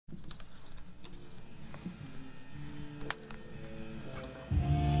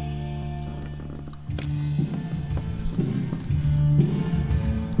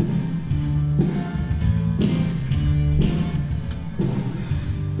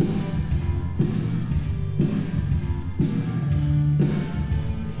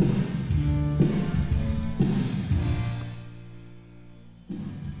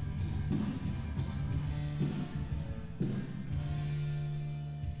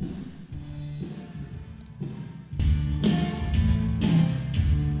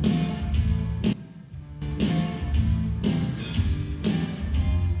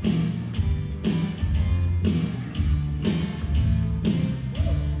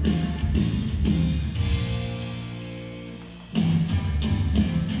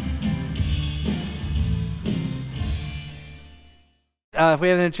If we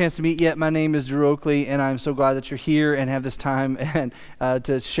haven't had a chance to meet yet, my name is Drew Oakley, and I'm so glad that you're here and have this time and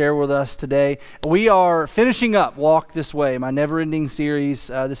to share with us today. We are finishing up Walk This Way, my never-ending series.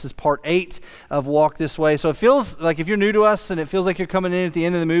 This is part 8 of Walk This Way. So it feels like if you're new to us and it feels like you're coming in at the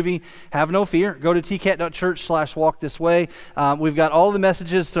end of the movie, have no fear. Go to tcat.church/walkthisway. We've got all the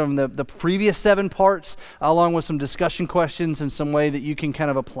messages from the previous 7 parts, along with some discussion questions and some way that you can kind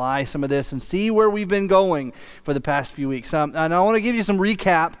of apply some of this and see where we've been going for the past few weeks. And I want to give you some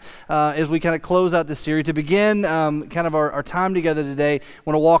recap as we kind of close out this series. To begin kind of our time together today, I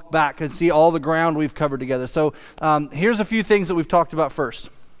want to walk back and see all the ground we've covered together. So here's a few things that we've talked about first.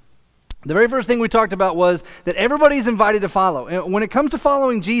 The very first thing we talked about was that everybody's invited to follow. And when it comes to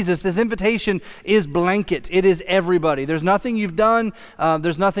following Jesus, this invitation is blanket. It is everybody. There's nothing you've done.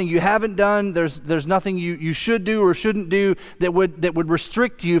 There's nothing you haven't done. There's nothing you should do or shouldn't do that would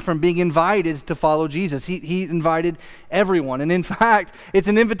restrict you from being invited to follow Jesus. He invited everyone. And in fact, it's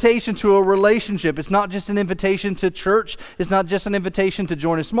an invitation to a relationship. It's not just an invitation to church. It's not just an invitation to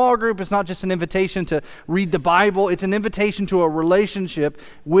join a small group. It's not just an invitation to read the Bible. It's an invitation to a relationship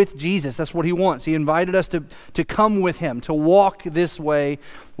with Jesus. That's what he wants. He invited us to come with him, to walk this way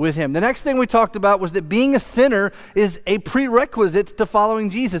with him. The next thing we talked about was that being a sinner is a prerequisite to following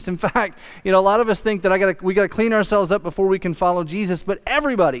Jesus. In fact, a lot of us think that we got to clean ourselves up before we can follow Jesus, but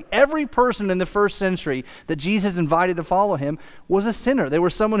every person in the first century that Jesus invited to follow him was a sinner. They were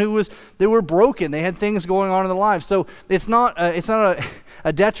someone they were broken. They had things going on in their lives. So it's not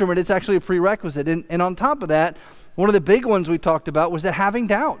a detriment. It's actually a prerequisite. And on top of that, one of the big ones we talked about was that having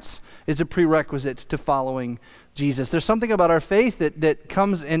doubts is a prerequisite to following Jesus. There's something about our faith that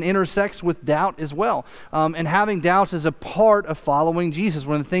comes and intersects with doubt as well. And having doubts is a part of following Jesus.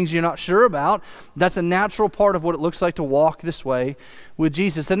 One of the things you're not sure about, that's a natural part of what it looks like to walk this way with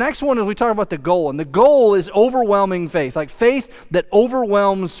Jesus. The next one is we talk about the goal, and the goal is overwhelming faith, like faith that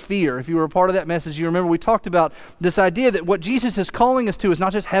overwhelms fear. If you were a part of that message, you remember we talked about this idea that what Jesus is calling us to is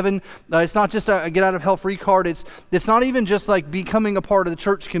not just heaven, it's not just a get out of hell free card, it's not even just like becoming a part of the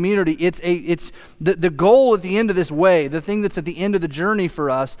church community. It's the goal at the end of this way, the thing that's at the end of the journey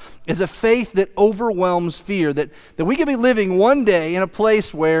for us is a faith that overwhelms fear, that we could be living one day in a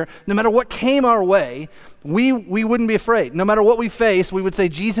place where no matter what came our way, we wouldn't be afraid. No matter what we face, we would say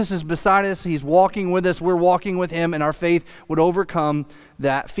Jesus is beside us, he's walking with us, we're walking with him, and our faith would overcome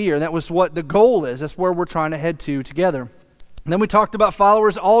that fear. That was what the goal is. That's where we're trying to head to together. And then we talked about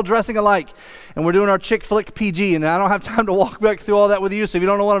followers all dressing alike, and we're doing our chick flick PG, and I don't have time to walk back through all that with you, so if you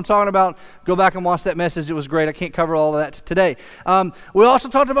don't know what I'm talking about, go back and watch that message. It was great. I can't cover all of that today. We also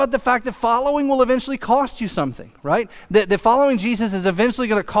talked about the fact that following will eventually cost you something, right? That following Jesus is eventually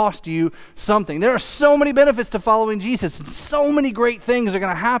going to cost you something. There are so many benefits to following Jesus, and so many great things are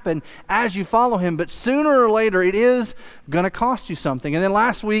going to happen as you follow him, but sooner or later it is going to cost you something. And then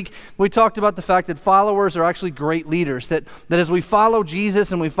last week, we talked about the fact that followers are actually great leaders, that as we follow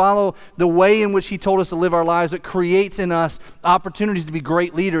Jesus and we follow the way in which he told us to live our lives, it creates in us opportunities to be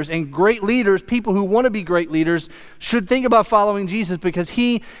great leaders. And great leaders, people who want to be great leaders, should think about following Jesus, because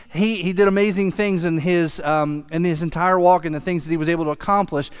he did amazing things in his entire walk and the things that he was able to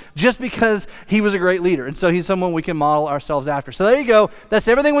accomplish just because he was a great leader. And so he's someone we can model ourselves after. So there you go. That's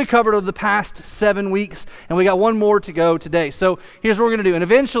everything we covered over the past 7 weeks, and we got one more to go today. So here's what we're going to do. And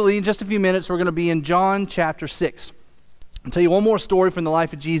eventually, in just a few minutes, we're going to be in John chapter 6. I'll tell you one more story from the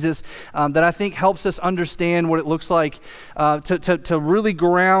life of Jesus that I think helps us understand what it looks like to really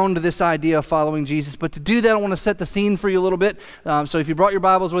ground this idea of following Jesus. But to do that, I want to set the scene for you a little bit. So if you brought your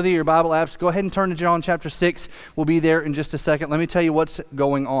Bibles with you, your Bible apps, go ahead and turn to John chapter 6. We'll be there in just a second. Let me tell you what's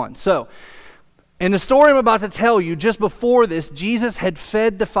going on. So, in the story I'm about to tell you, just before this, Jesus had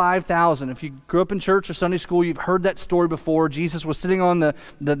fed the 5,000. If you grew up in church or Sunday school, you've heard that story before. Jesus was sitting on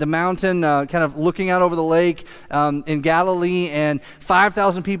the mountain, kind of looking out over the lake in Galilee, and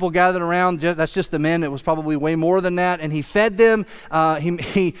 5,000 people gathered around. That's just the men. It was probably way more than that. And he fed them.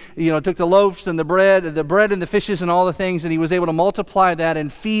 He took the loaves and the bread and the fishes and all the things, and he was able to multiply that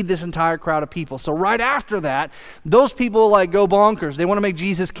and feed this entire crowd of people. So right after that, those people go bonkers. They want to make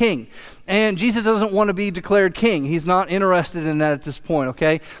Jesus king. And Jesus doesn't want to be declared king. He's not interested in that at this point,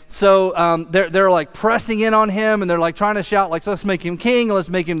 okay? So they're pressing in on him, and they're trying to shout, let's make him king, let's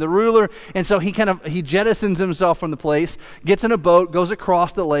make him the ruler. And so he jettisons himself from the place, gets in a boat, goes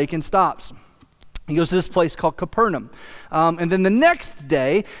across the lake, and stops. He goes to this place called Capernaum. And then the next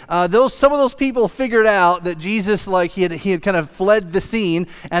day, some of those people figured out that Jesus, like he had kind of fled the scene,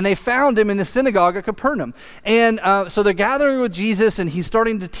 and they found him in the synagogue at Capernaum. And so they're gathering with Jesus, and he's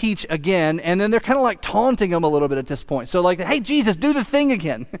starting to teach again. And then they're kind of like taunting him a little bit at this point. So like, hey, Jesus, do the thing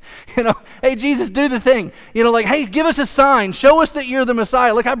again. Hey, Jesus, do the thing. Like, hey, give us a sign. Show us that you're the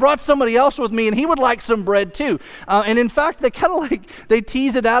Messiah. Look, I brought somebody else with me, and he would like some bread too. And in fact, they kind of like, they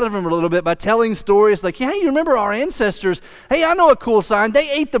tease it out of him a little bit by telling stories like, hey, you remember our ancestors? Hey, I know a cool sign.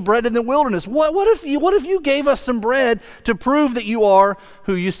 They ate the bread in the wilderness. What if you gave us some bread to prove that you are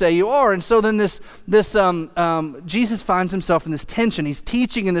who you say you are? And so then Jesus finds himself in this tension. He's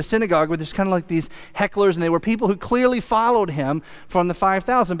teaching in the synagogue where there's kind of like these hecklers, and they were people who clearly followed him from the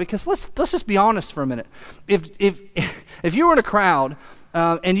 5,000. Because let's just be honest for a minute. If you were in a crowd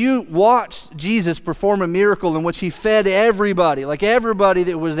and you watched Jesus perform a miracle in which he fed everybody, like everybody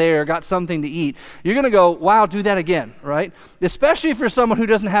that was there got something to eat, you're going to go, wow, do that again, right? Especially if you're someone who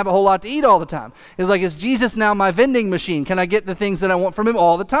doesn't have a whole lot to eat all the time. It's like, is Jesus now my vending machine? Can I get the things that I want from him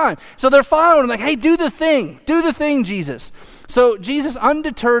all the time? So they're following him like, hey, do the thing, Jesus. So Jesus,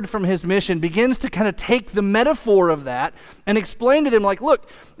 undeterred from his mission, begins to kind of take the metaphor of that and explain to them, like, look,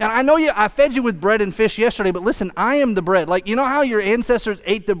 I know I fed you with bread and fish yesterday, but listen, I am the bread. Like, you know how your ancestors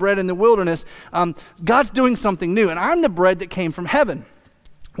ate the bread in the wilderness? God's doing something new, and I'm the bread that came from heaven.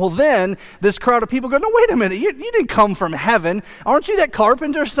 Well, then this crowd of people go, no, wait a minute, you didn't come from heaven. Aren't you that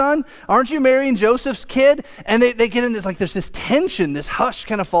carpenter's son? Aren't you Mary and Joseph's kid? And they get in this, like, there's this tension, this hush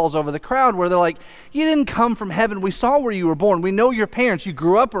kind of falls over the crowd where they're like, you didn't come from heaven. We saw where you were born. We know your parents. You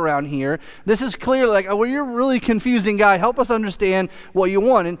grew up around here. This is clearly like, oh, well, you're a really confusing guy. Help us understand what you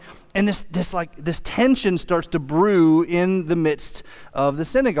want. And this tension starts to brew in the midst of the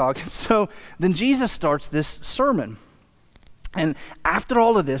synagogue. And so then Jesus starts this sermon. And after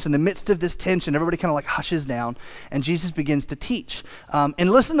all of this, in the midst of this tension, everybody kind of like hushes down, and Jesus begins to teach.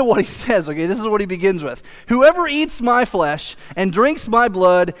 And listen to what he says, okay? This is what he begins with. Whoever eats my flesh and drinks my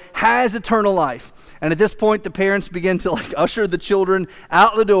blood has eternal life. And at this point, the parents begin to like usher the children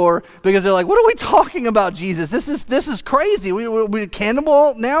out the door because they're like, what are we talking about, Jesus? This is crazy. We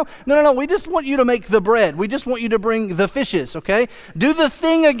cannibal now? No. We just want you to make the bread. We just want you to bring the fishes, okay? Do the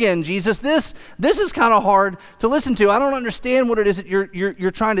thing again, Jesus. This is kind of hard to listen to. I don't understand what it is that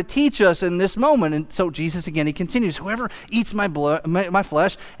you're trying to teach us in this moment. And so Jesus, again, he continues, whoever eats my blood, my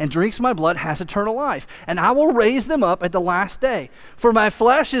flesh and drinks my blood has eternal life. And I will raise them up at the last day. For my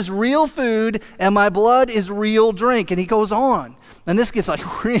flesh is real food and my blood is real drink. And he goes on. And this gets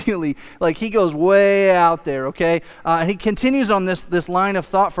like really, like he goes way out there, okay? And he continues on this line of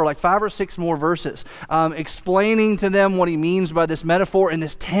thought for like 5 or 6 more verses, explaining to them what he means by this metaphor, and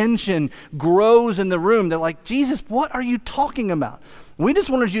this tension grows in the room. They're like, Jesus, what are you talking about? We just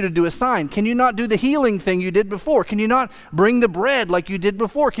wanted you to do a sign. Can you not do the healing thing you did before? Can you not bring the bread like you did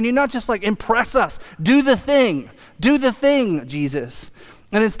before? Can you not just like impress us? Do the thing, Jesus.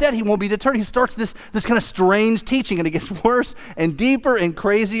 And instead, he won't be deterred. He starts this kind of strange teaching, and it gets worse and deeper and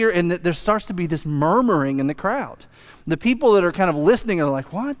crazier, and there starts to be this murmuring in the crowd. The people that are kind of listening are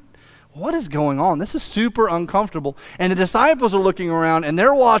like, what? What is going on? This is super uncomfortable. And the disciples are looking around, and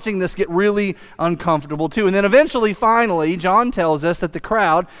they're watching this get really uncomfortable too. And then eventually, finally, John tells us that the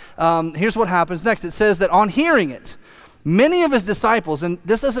crowd, here's what happens next. It says that on hearing it, many of his disciples, and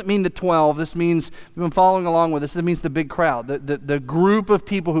this doesn't mean the 12, this means, we've been following along with this, it means the big crowd, the group of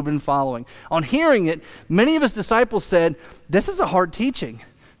people who've been following. On hearing it, many of his disciples said, this is a hard teaching.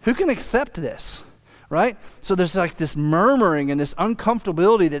 Who can accept this? Right? So there's like this murmuring and this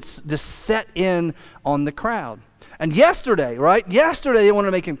uncomfortability that's just set in on the crowd. And yesterday, right? Yesterday they wanted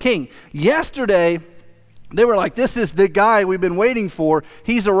to make him king. Yesterday they were like, this is the guy we've been waiting for.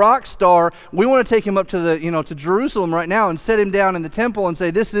 He's a rock star. We want to take him up to to Jerusalem right now and set him down in the temple and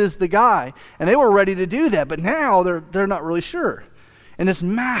say, this is the guy. And they were ready to do that, but now they're not really sure. And this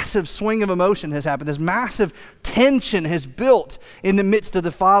massive swing of emotion has happened. This massive tension has built in the midst of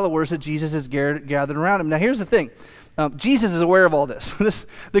the followers that Jesus has gathered around him. Now, here's the thing. Jesus is aware of all this.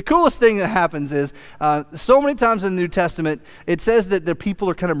 The coolest thing that happens is so many times in the New Testament, it says that the people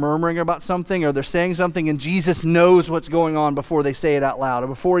are kind of murmuring about something or they're saying something, and Jesus knows what's going on before they say it out loud or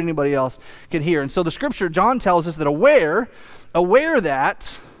before anybody else can hear. And so the scripture, John tells us that aware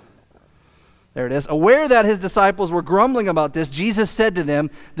that, there it is, aware that his disciples were grumbling about this, Jesus said to them,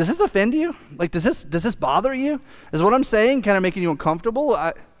 does this offend you? Like, does this bother you? Is what I'm saying kind of making you uncomfortable?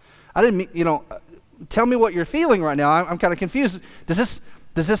 I didn't mean, tell me what you're feeling right now. I'm kind of confused. Does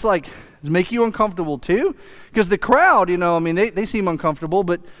this like make you uncomfortable too? Because the crowd, they seem uncomfortable,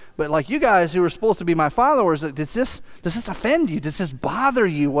 but like you guys who are supposed to be my followers, does this offend you? Does this bother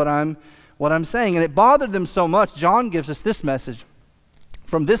you what I'm what I'm saying. And it bothered them so much. John gives us this message.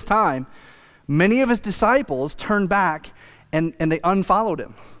 From this time, many of his disciples turned back and they unfollowed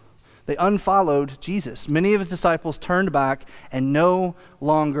him. They unfollowed Jesus. Many of his disciples turned back and no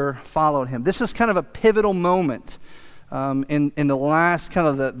longer followed him. This is kind of a pivotal moment in the last kind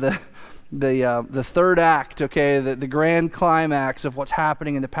of the third act, okay, the grand climax of what's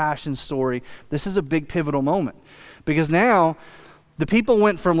happening in the Passion story. This is a big pivotal moment because now the people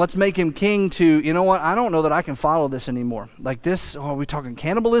went from let's make him king to, you know what, I don't know that I can follow this anymore. Like this, are we talking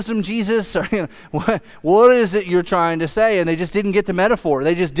cannibalism, Jesus? Or, you know, what is it you're trying to say? And they just didn't get the metaphor.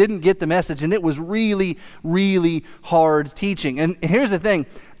 They just didn't get the message. And it was really, really hard teaching. And here's the thing.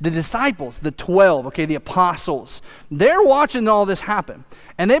 The disciples, the 12, okay, the apostles, they're watching all this happen.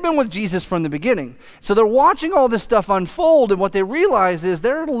 And they've been with Jesus from the beginning. So they're watching all this stuff unfold. And what they realize is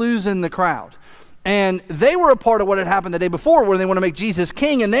they're losing the crowd. And they were a part of what had happened the day before where they want to make Jesus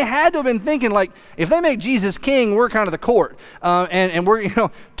king. And they had to have been thinking, like, if they make Jesus king, we're kind of the court. And we're, you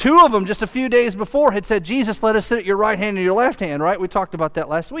know, two of them just a few days before had said, Jesus, let us sit at your right hand and your left hand, right? We talked about that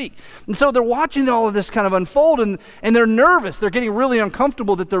last week. And so they're watching all of this kind of unfold and they're nervous. They're getting really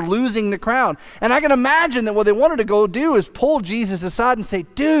uncomfortable that they're losing the crowd. And I can imagine that what they wanted to go do is pull Jesus aside and say,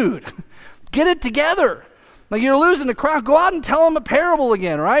 dude, get it together. Like you're losing the crowd. Go out and tell them a parable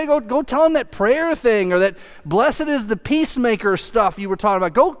again, right? Go tell them that prayer thing or that blessed is the peacemaker stuff you were talking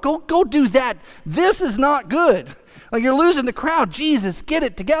about. Go do that. This is not good. Like you're losing the crowd. Jesus, get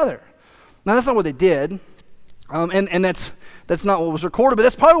it together. Now that's not what they did, and that's not what was recorded. But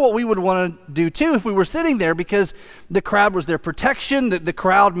that's probably what we would want to do too if we were sitting there, because the crowd was their protection. The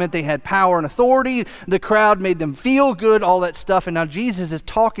crowd meant they had power and authority. The crowd made them feel good, all that stuff. And now Jesus is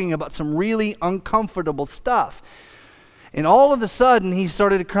talking about some really uncomfortable stuff. And all of a sudden, he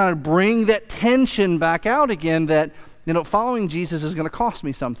started to kind of bring that tension back out again that, you know, following Jesus is going to cost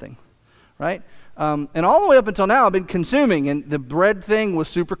me something, right? And all the way up until now, I've been consuming, and the bread thing was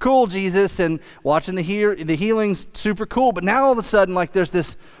super cool, Jesus, and watching the healings, super cool. But now all of a sudden, like there's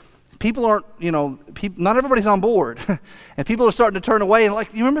this, people aren't, you know, not everybody's on board. And people are starting to turn away. And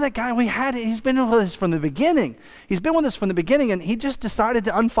like, you remember that guy we had? He's been with us from the beginning. He's been with us from the beginning, and he just decided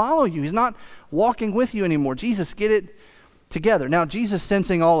to unfollow you. He's not walking with you anymore. Jesus, get it together. Now, Jesus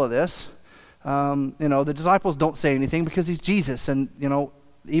sensing all of this, you know, the disciples don't say anything because he's Jesus, and, you know,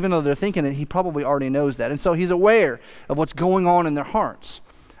 even though they're thinking it, he probably already knows that. And so he's aware of what's going on in their hearts.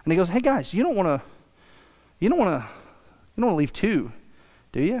 And he goes, hey guys, you don't want to leave too,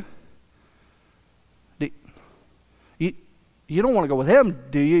 do you? You don't want to go with him,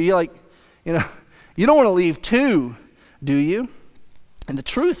 do you? You like, you know, you don't want to leave too, do you? And the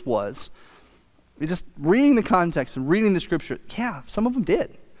truth was, just reading the context and reading the scripture, yeah, some of them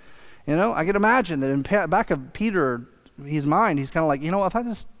did. You know, I could imagine that in back of Peter, his mind, he's kind of like, you know, if I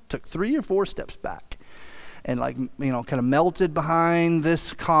just took 3 or 4 steps back and, like, you know, kind of melted behind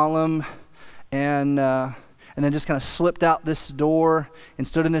this column and then just kind of slipped out this door and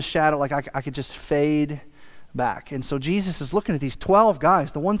stood in this shadow, like I could just fade back. And so Jesus is looking at these 12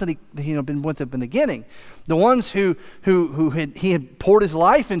 guys, the ones that he been with at the beginning, the ones who he had poured his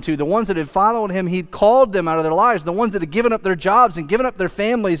life into, the ones that had followed him, he'd called them out of their lives, the ones that had given up their jobs and given up their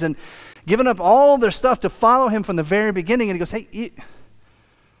families and given up all their stuff to follow him from the very beginning. And he goes, hey,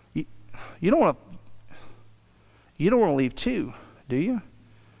 you don't want to leave too, do you?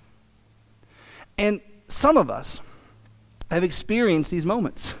 And some of us have experienced these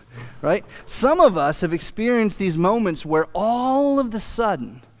moments, right? Some of us have experienced these moments where all of a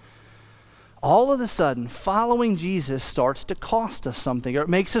sudden, following Jesus starts to cost us something, or it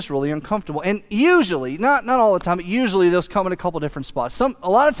makes us really uncomfortable. And usually, not all the time, but usually those come in a couple different spots. A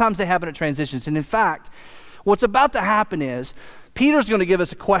lot of times they happen at transitions. And in fact, what's about to happen is Peter's going to give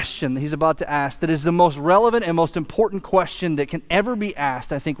us a question that he's about to ask that is the most relevant and most important question that can ever be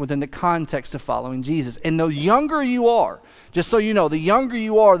asked, I think, within the context of following Jesus. And the younger you are, just so you know, the younger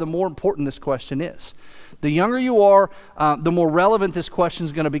you are, the more important this question is. The younger you are, the more relevant this question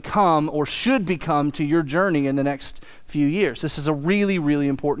is going to become, or should become, to your journey in the next few years. This is a really, really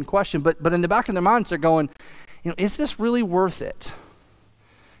important question. But in the back of their minds, they're going, you know, is this really worth it?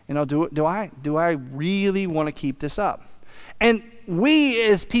 You know, do I really want to keep this up? And we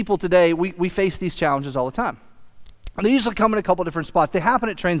as people today, we face these challenges all the time. And they usually come in a couple different spots. They happen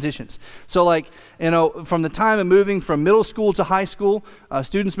at transitions. So, like, you know, from the time of moving from middle school to high school,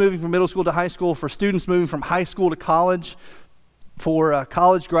 students moving from middle school to high school, for students moving from high school to college, for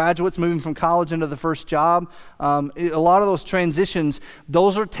college graduates moving from college into the first job. A lot of those transitions,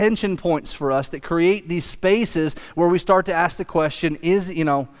 those are tension points for us that create these spaces where we start to ask the question,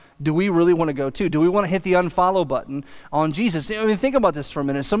 do we really want to go to? Do we want to hit the unfollow button on Jesus? I mean, think about this for a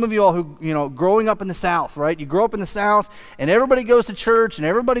minute. Some of you all who, growing up in the South, right? You grow up in the South and everybody goes to church and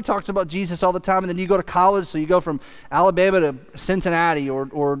everybody talks about Jesus all the time, and then you go to college, so you go from Alabama to Cincinnati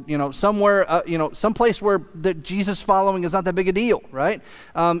or somewhere, someplace where the Jesus following is not that big a deal, right?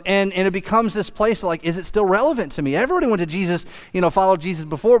 And it becomes this place like, is it still relevant to me? Everybody went to Jesus, followed Jesus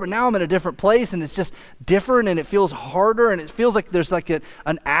before, but now I'm in a different place and it's just different and it feels harder and it feels like there's like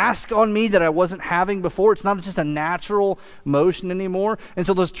an ask on me that I wasn't having before. It's not just a natural motion anymore. And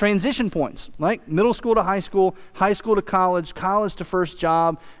so those transition points, like middle school to high school to college, college to first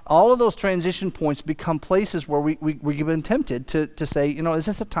job, all of those transition points become places where we've been tempted to say, is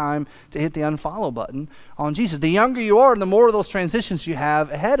this a time to hit the unfollow button on Jesus? The younger you are, the more of those transitions you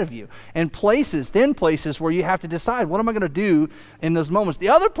have ahead of you. And places where you have to decide, what am I going to do in those moments? The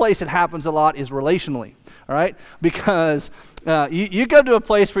other place it happens a lot is relationally. All right, because you go to a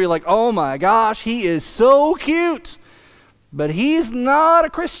place where you're like, oh my gosh, he is so cute, but he's not a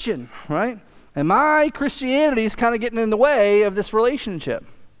Christian, right? And my Christianity is kind of getting in the way of this relationship.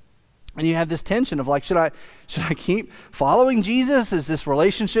 And you have this tension of like, should I keep following Jesus? Is this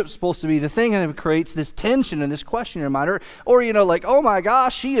relationship supposed to be the thing? And it creates this tension and this question in your mind. Or like, oh my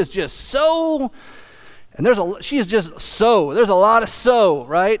gosh, she is just so... And there's a lot of so,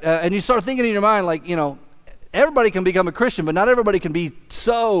 right? And you start thinking in your mind like, everybody can become a Christian, but not everybody can be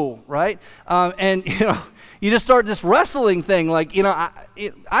so, right? And you just start this wrestling thing, like,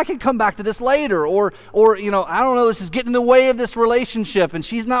 I could come back to this later, or I don't know, this is getting in the way of this relationship, and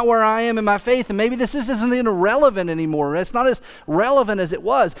she's not where I am in my faith, and maybe this isn't even relevant anymore. It's not as relevant as it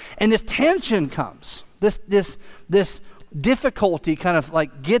was, and this tension comes. This difficulty kind of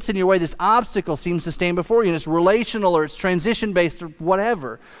like gets in your way. This obstacle seems to stand before you, and it's relational or it's transition based or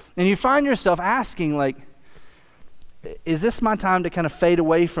whatever, and you find yourself asking like, is this my time to kind of fade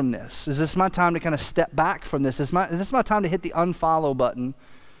away from this? Is this my time to kind of step back from this? Is this my time to hit the unfollow button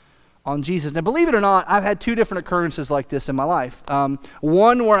on Jesus? Now, believe it or not, I've had two different occurrences like this in my life.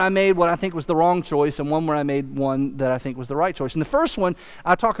 One where I made what I think was the wrong choice, and one where I made one that I think was the right choice. And the first one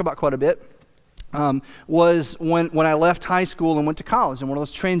I talk about quite a bit. Was when I left high school and went to college, and one of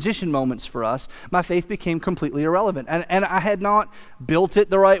those transition moments for us, my faith became completely irrelevant. And I had not built it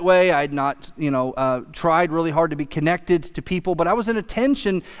the right way. I had not, tried really hard to be connected to people, but I was in a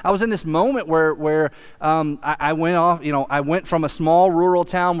tension. I was in this moment where I went off, I went from a small rural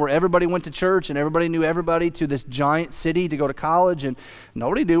town where everybody went to church and everybody knew everybody to this giant city to go to college, and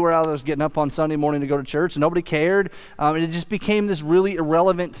nobody knew where I was getting up on Sunday morning to go to church. Nobody cared. And it just became this really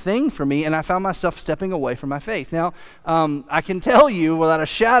irrelevant thing for me, and I found myself stepping away from my faith. Now, I can tell you without a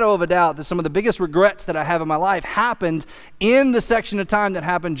shadow of a doubt that some of the biggest regrets that I have in my life happened in the section of time that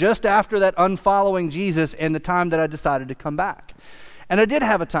happened just after that unfollowing Jesus and the time that I decided to come back. And I did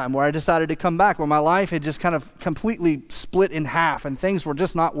have a time where I decided to come back, where my life had just kind of completely split in half and things were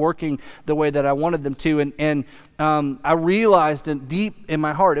just not working the way that I wanted them to. And I realized deep in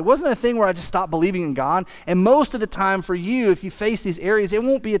my heart, it wasn't a thing where I just stopped believing in God. And most of the time for you, if you face these areas, it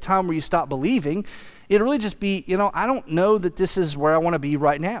won't be a time where you stop believing. It'll really just be, I don't know that this is where I want to be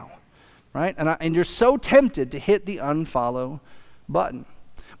right now, right? And you're so tempted to hit the unfollow button.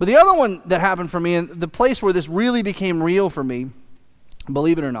 But the other one that happened for me, and the place where this really became real for me,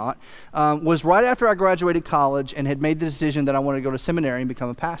 believe it or not, was right after I graduated college and had made the decision that I wanted to go to seminary and become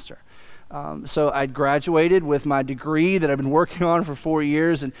a pastor. So I'd graduated with my degree that I'd been working on for 4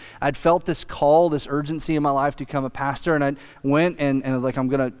 years, and I'd felt this call, this urgency in my life to become a pastor, and I went and like, I'm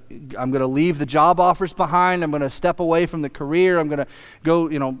gonna leave the job offers behind. I'm gonna step away from the career. I'm gonna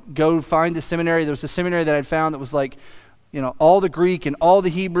go find the seminary. There was a seminary that I'd found that was like, all the Greek and all the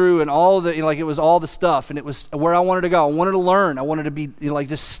Hebrew and all the, it was all the stuff, and it was where I wanted to go. I wanted to learn. I wanted to be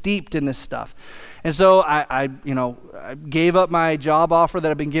just steeped in this stuff. And so I gave up my job offer that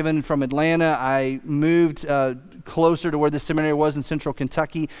I'd been given from Atlanta. I moved closer to where the seminary was in central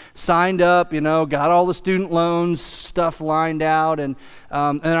Kentucky, signed up, got all the student loans stuff lined out, and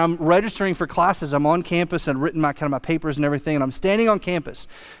I'm registering for classes. I'm on campus and written my papers and everything, and I'm standing on campus,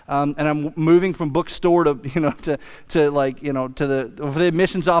 and I'm moving from bookstore to the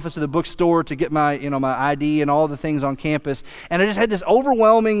admissions office to the bookstore to get my my ID and all the things on campus, and I just had this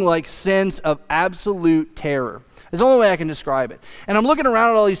overwhelming sense of absolute terror. It's the only way I can describe it. And I'm looking around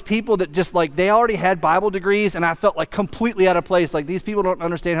at all these people that just they already had Bible degrees, and I felt completely out of place. These people don't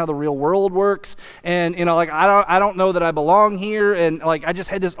understand how the real world works, and I don't know that I belong here, and I just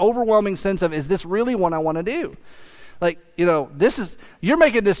had this overwhelming sense of, is this really what I want to do? You're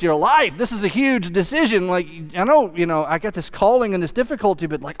making this your life. This is a huge decision. I know, I got this calling and this difficulty,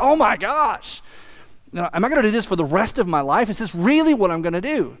 but oh my gosh. am I going to do this for the rest of my life? Is this really what I'm going to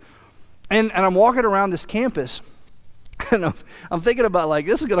do? And I'm walking around this campus, and I'm thinking about, like,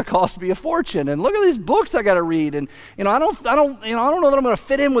 this is going to cost me a fortune. And look at these books I got to read. And I don't know that I'm going to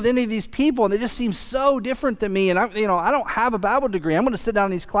fit in with any of these people. And they just seem so different than me. And I don't have a Bible degree. I'm going to sit down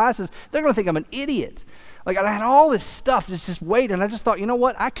in these classes. They're going to think I'm an idiot. Like, I had all this stuff just wait. And I just thought, you know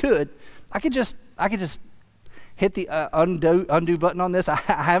what? I could just hit the undo button on this. I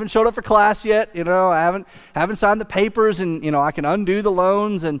haven't showed up for class yet. I haven't signed the papers, and I can undo the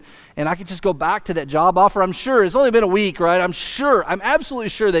loans, and I could just go back to that job offer. I'm sure it's only been a week, right? I'm absolutely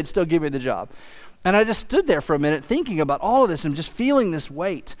sure they'd still give me the job. And I just stood there for a minute thinking about all of this and just feeling this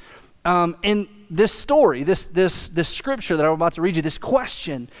weight. And this story, this scripture that I'm about to read you, this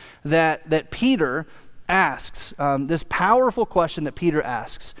question that Peter asks, this powerful question that Peter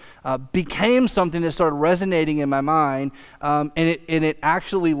asks, became something that started resonating in my mind, and it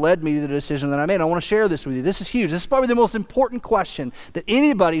actually led me to the decision that I made. I want to share this with you. This is huge. This is probably the most important question that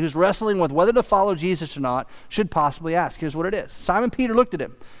anybody who's wrestling with whether to follow Jesus or not should possibly ask. Here's what it is. Simon Peter looked at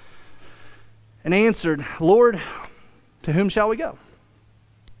him and answered, "Lord, to whom shall we go?"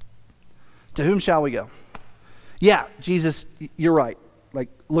 To whom shall we go? Yeah, Jesus, you're right. Like,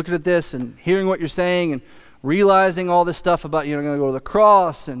 looking at this and hearing what you're saying and realizing all this stuff about, going to go to the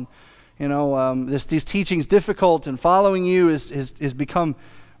cross, and, these teachings difficult, and following you has become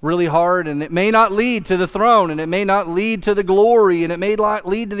really hard, and it may not lead to the throne, and it may not lead to the glory, and it may not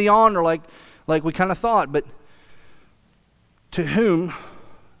lead to the honor like we kind of thought, but to whom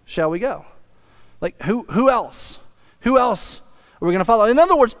shall we go? Like, who else? Who else are we going to follow? In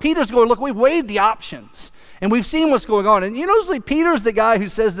other words, Peter's going, look, we've weighed the options. And we've seen what's going on. And usually Peter's the guy who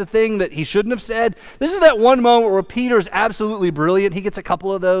says the thing that he shouldn't have said. This is that one moment where Peter's absolutely brilliant. He gets a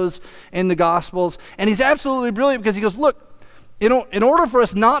couple of those in the Gospels. And he's absolutely brilliant because he goes, look, in order for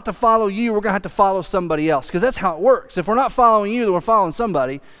us not to follow you, we're going to have to follow somebody else. Because that's how it works. If we're not following you, then we're following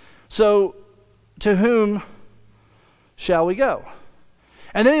somebody. So to whom shall we go?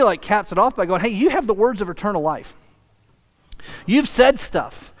 And then he caps it off by going, hey, you have the words of eternal life. You've said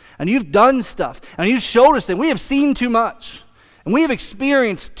stuff. And you've done stuff, and you've showed us that we have seen too much, and we have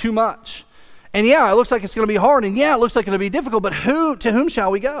experienced too much. And yeah, it looks like it's going to be hard, and yeah, it looks like it's going to be difficult, but to whom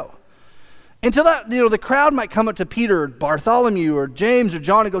shall we go? And so that, the crowd might come up to Peter, or Bartholomew, or James, or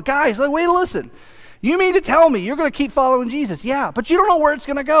John, and go, guys, wait, listen. You mean to tell me you're going to keep following Jesus? Yeah, but you don't know where it's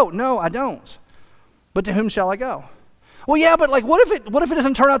going to go. No, I don't. But to whom shall I go? Well, yeah, but what if it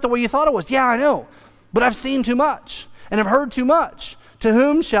doesn't turn out the way you thought it was? Yeah, I know, but I've seen too much, and I've heard too much. To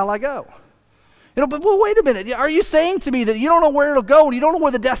whom shall I go? But wait a minute. Are you saying to me that you don't know where it'll go and you don't know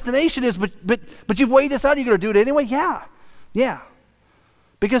where the destination is, but you've weighed this out and you're going to do it anyway? Yeah.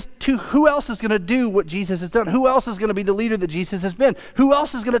 Because who else is going to do what Jesus has done? Who else is going to be the leader that Jesus has been? Who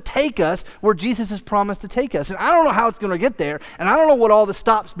else is going to take us where Jesus has promised to take us? And I don't know how it's going to get there, and I don't know what all the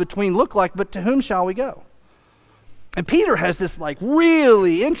stops between look like, but to whom shall we go? And Peter has this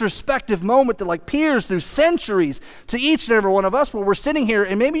really introspective moment that peers through centuries to each and every one of us, where we're sitting here,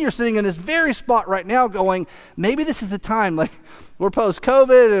 and maybe you're sitting in this very spot right now going, maybe this is the time, we're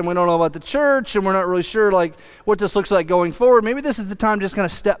post-COVID and we don't know about the church and we're not really sure what this looks like going forward. Maybe this is the time just going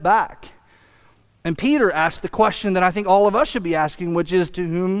to step back. And Peter asked the question that I think all of us should be asking, which is, to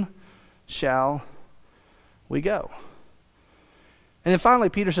whom shall we go? And then finally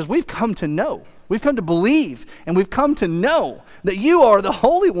Peter says, we've come to know. We've come to believe, and we've come to know that you are the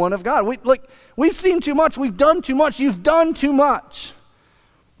Holy One of God. We've seen too much. We've done too much. You've done too much.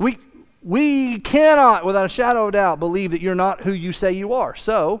 We cannot, without a shadow of a doubt, believe that you're not who you say you are.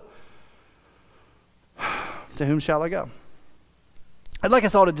 So, to whom shall I go? I'd like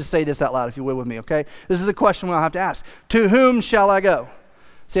us all to just say this out loud, if you will, with me, okay? This is a question we'll have to ask. To whom shall I go?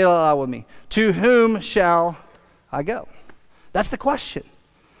 Say it out loud with me. To whom shall I go? That's the question.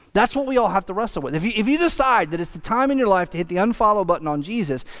 That's what we all have to wrestle with. If you decide that it's the time in your life to hit the unfollow button on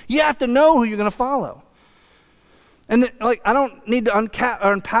Jesus, you have to know who you're going to follow. And I don't need to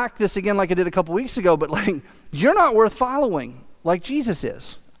unpack this again like I did a couple weeks ago, but you're not worth following like Jesus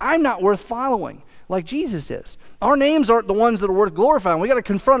is. I'm not worth following like Jesus is. Our names aren't the ones that are worth glorifying. We got to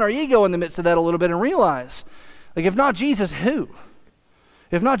confront our ego in the midst of that a little bit and realize, if not Jesus, who?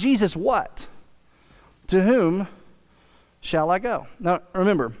 If not Jesus, what? To whom shall I go? Now,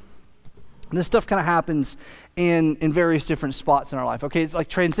 remember, this stuff kind of happens in various different spots in our life, okay? It's like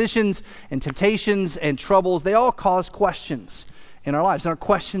transitions and temptations and troubles. They all cause questions in our lives, and our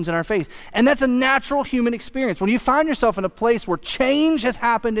questions in our faith. And that's a natural human experience. When you find yourself in a place where change has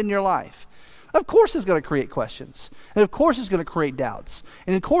happened in your life, Of course it's going to create questions. And of course it's going to create doubts.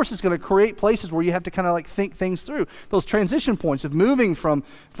 And of course it's going to create places where you have to kind of like think things through. Those transition points of moving from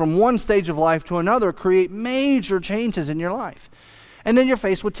one stage of life to another create major changes in your life. And then you're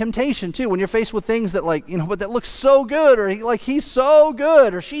faced with temptation too. When you're faced with things that like, but that looks so good, or he's so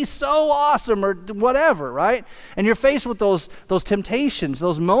good, or she's so awesome, or whatever, right? And you're faced with those temptations,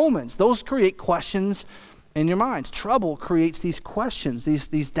 those moments. Those create questions in your minds. Trouble creates these questions,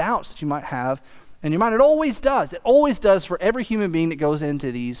 these doubts that you might have in your mind. It always does. It always does for every human being that goes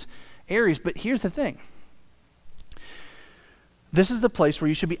into these areas. But here's the thing. This is the place where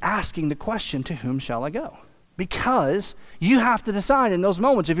you should be asking the question, to whom shall I go? Because you have to decide in those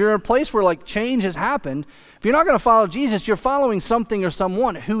moments. If you're in a place where like change has happened, if you're not going to follow Jesus, you're following something or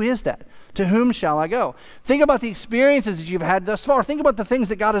someone. Who is that? To whom shall I go? Think about the experiences that you've had thus far. Think about the things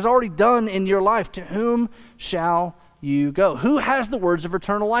that God has already done in your life. To whom shall you go? Who has the words of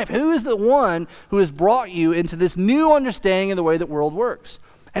eternal life? Who is the one who has brought you into this new understanding of the way the world works?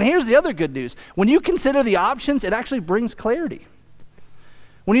 And here's the other good news. When you consider the options, it actually brings clarity.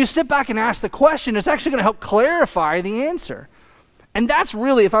 When you sit back and ask the question, it's actually going to help clarify the answer. And that's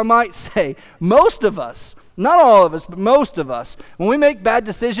really, if I might say, most of us, not all of us, but most of us, when we make bad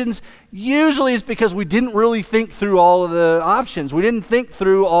decisions, usually it's because we didn't really think through all of the options. We didn't think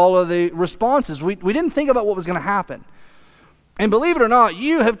through all of the responses. We didn't think about what was going to happen. And believe it or not,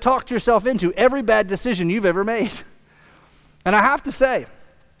 you have talked yourself into every bad decision you've ever made. And I have to say,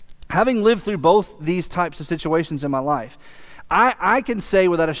 having lived through both these types of situations in my life, I can say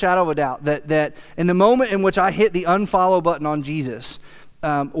without a shadow of a doubt that in the moment in which I hit the unfollow button on Jesus,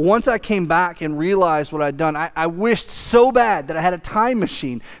 once I came back and realized what I'd done, I wished so bad that I had a time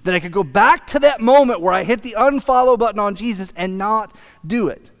machine that I could go back to that moment where I hit the unfollow button on Jesus and not do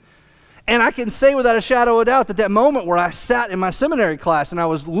it. And I can say without a shadow of a doubt that moment where I sat in my seminary class and I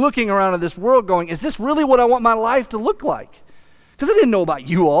was looking around at this world going, is this really what I want my life to look like? Because I didn't know about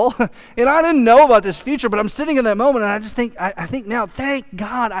you all, and I didn't know about this future, but I'm sitting in that moment, and I just think, I think now, thank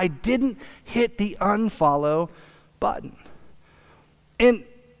God I didn't hit the unfollow button. And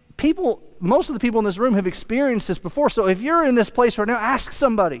people, most of the people in this room have experienced this before, so if you're in this place right now, ask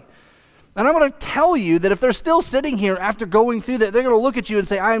somebody. And I'm going to tell you that if they're still sitting here after going through that, they're going to look at you and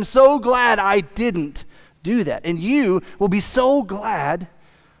say, I am so glad I didn't do that. And you will be so glad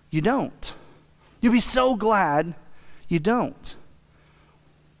you don't. You'll be so glad you don't.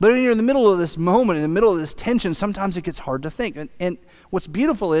 But when you're in the middle of this moment, in the middle of this tension, sometimes it gets hard to think. And what's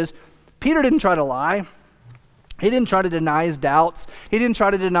beautiful is Peter didn't try to lie. He didn't try to deny his doubts. He didn't try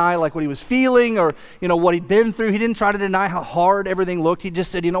to deny like what he was feeling or what he'd been through. He didn't try to deny how hard everything looked. He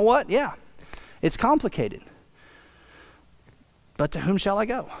just said, you know what? Yeah, it's complicated. But to whom shall I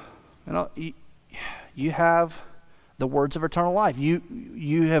go? You have the words of eternal life.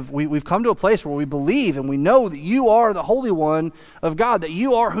 We've come to a place where we believe and we know that you are the Holy One of God, that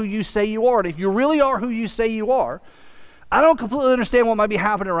you are who you say you are. And if you really are who you say you are, I don't completely understand what might be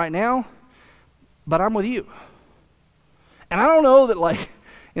happening right now, but I'm with you. And I don't know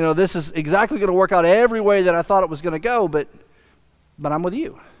that this is exactly going to work out every way that I thought it was going to go, but I'm with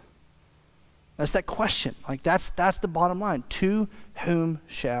you. That's that question. That's the bottom line. To whom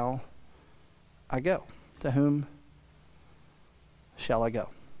shall I go? To whom shall I go?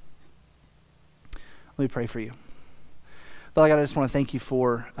 Let me pray for you. Father God, I just want to thank you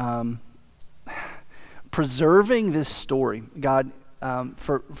for preserving this story, God,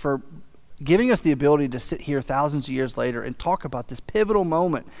 for giving us the ability to sit here thousands of years later and talk about this pivotal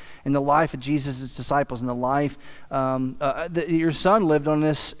moment in the life of Jesus' disciples and the life that your son lived in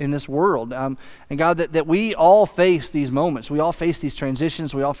this world. And God, that we all face these moments. We all face these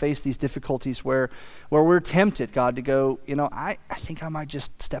transitions. We all face these difficulties where we're tempted, God, to go, I think I might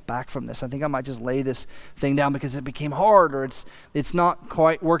just step back from this. I think I might just lay this thing down because it became hard, or it's not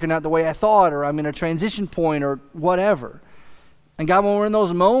quite working out the way I thought, or I'm in a transition point, or whatever. And God, when we're in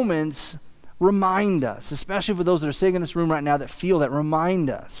those moments, remind us, especially for those that are sitting in this room right now that feel that, remind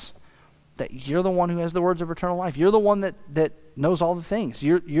us that you're the one who has the words of eternal life. You're the one that knows all the things.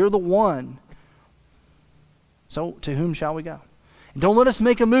 You're the one. So to whom shall we go? And don't let us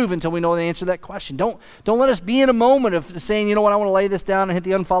make a move until we know the answer to that question. Don't let us be in a moment of saying, you know what, I want to lay this down and hit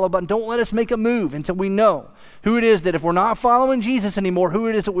the unfollow button. Don't let us make a move until we know who it is that, if we're not following Jesus anymore, who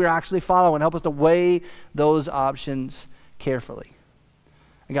it is that we're actually following. Help us to weigh those options carefully.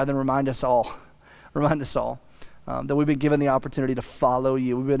 And God, then remind us all that we've been given the opportunity to follow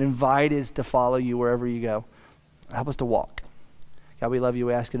you. We've been invited to follow you wherever you go. Help us to walk. God, we love you.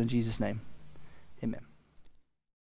 We ask it in Jesus' name. Amen.